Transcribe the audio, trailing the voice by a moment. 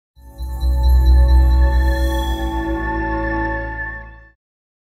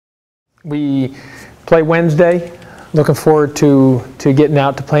We play Wednesday. Looking forward to getting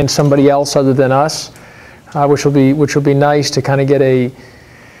out to playing somebody else other than us, which will be nice to kind of get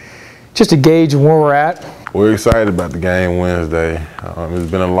just a gauge of where we're at. We're excited about the game Wednesday. It's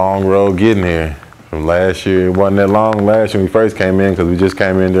been a long road getting here. From last year, it wasn't that long last year when we first came in because we just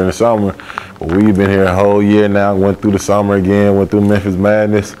came in during the summer. But we've been here a whole year now, went through the summer again, went through Memphis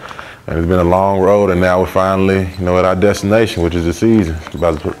Madness. And it's been a long road, and now we're finally, at our destination, which is the season. It's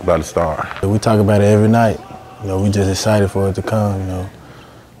about to start. We talk about it every night. We just excited for it to come.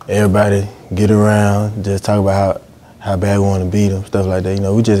 Everybody get around, just talk about how bad we want to beat them, stuff like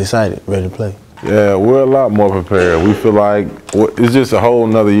that. We just excited, ready to play. Yeah, we're a lot more prepared. We feel like it's just a whole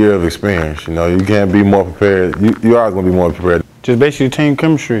nother year of experience. You can't be more prepared. You are going to be more prepared. Just basically team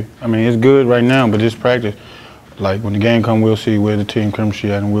chemistry. I mean, it's good right now, but just practice. Like when the game comes, we'll see where the team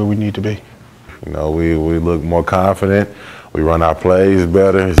chemistry at and where we need to be. We look more confident. We run our plays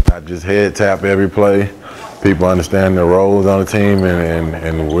better. It's not just head tap every play. People understand their roles on the team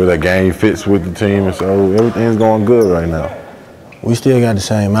and where the game fits with the team. And so everything's going good right now. We still got the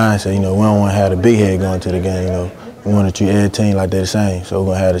same mindset. We don't want to have the big head going to the game. We want to treat every team like they're the same. So we're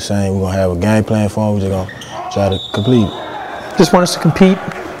going to have the same. We're going to have a game plan for them. We're just going to try to complete it. Just want us to compete,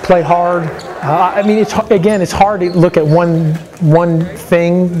 play hard. I mean, it's hard to look at one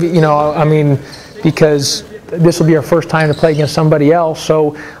thing, because this will be our first time to play against somebody else.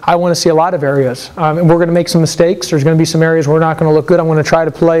 So I want to see a lot of areas. We're going to make some mistakes. There's going to be some areas where we're not going to look good. I'm going to try to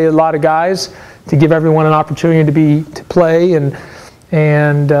play a lot of guys to give everyone an opportunity to play and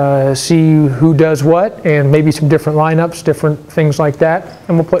see who does what, and maybe some different lineups, different things like that,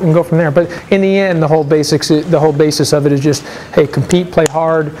 and we'll go from there. But in the end, the whole basis of it is just, hey, compete, play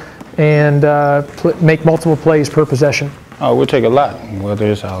hard, and make multiple plays per possession. Oh, we'll take a lot, whether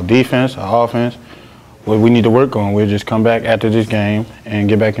it's our defense, our offense. What we need to work on, we'll just come back after this game and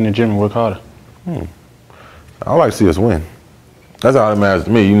get back in the gym and work harder. I like to see us win. That's all that matters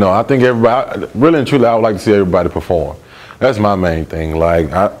to me. I think everybody, really and truly, I would like to see everybody perform. That's my main thing.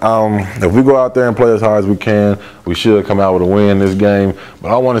 If we go out there and play as hard as we can, we should come out with a win this game.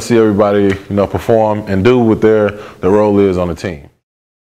 But I want to see everybody, perform and do what their role is on the team.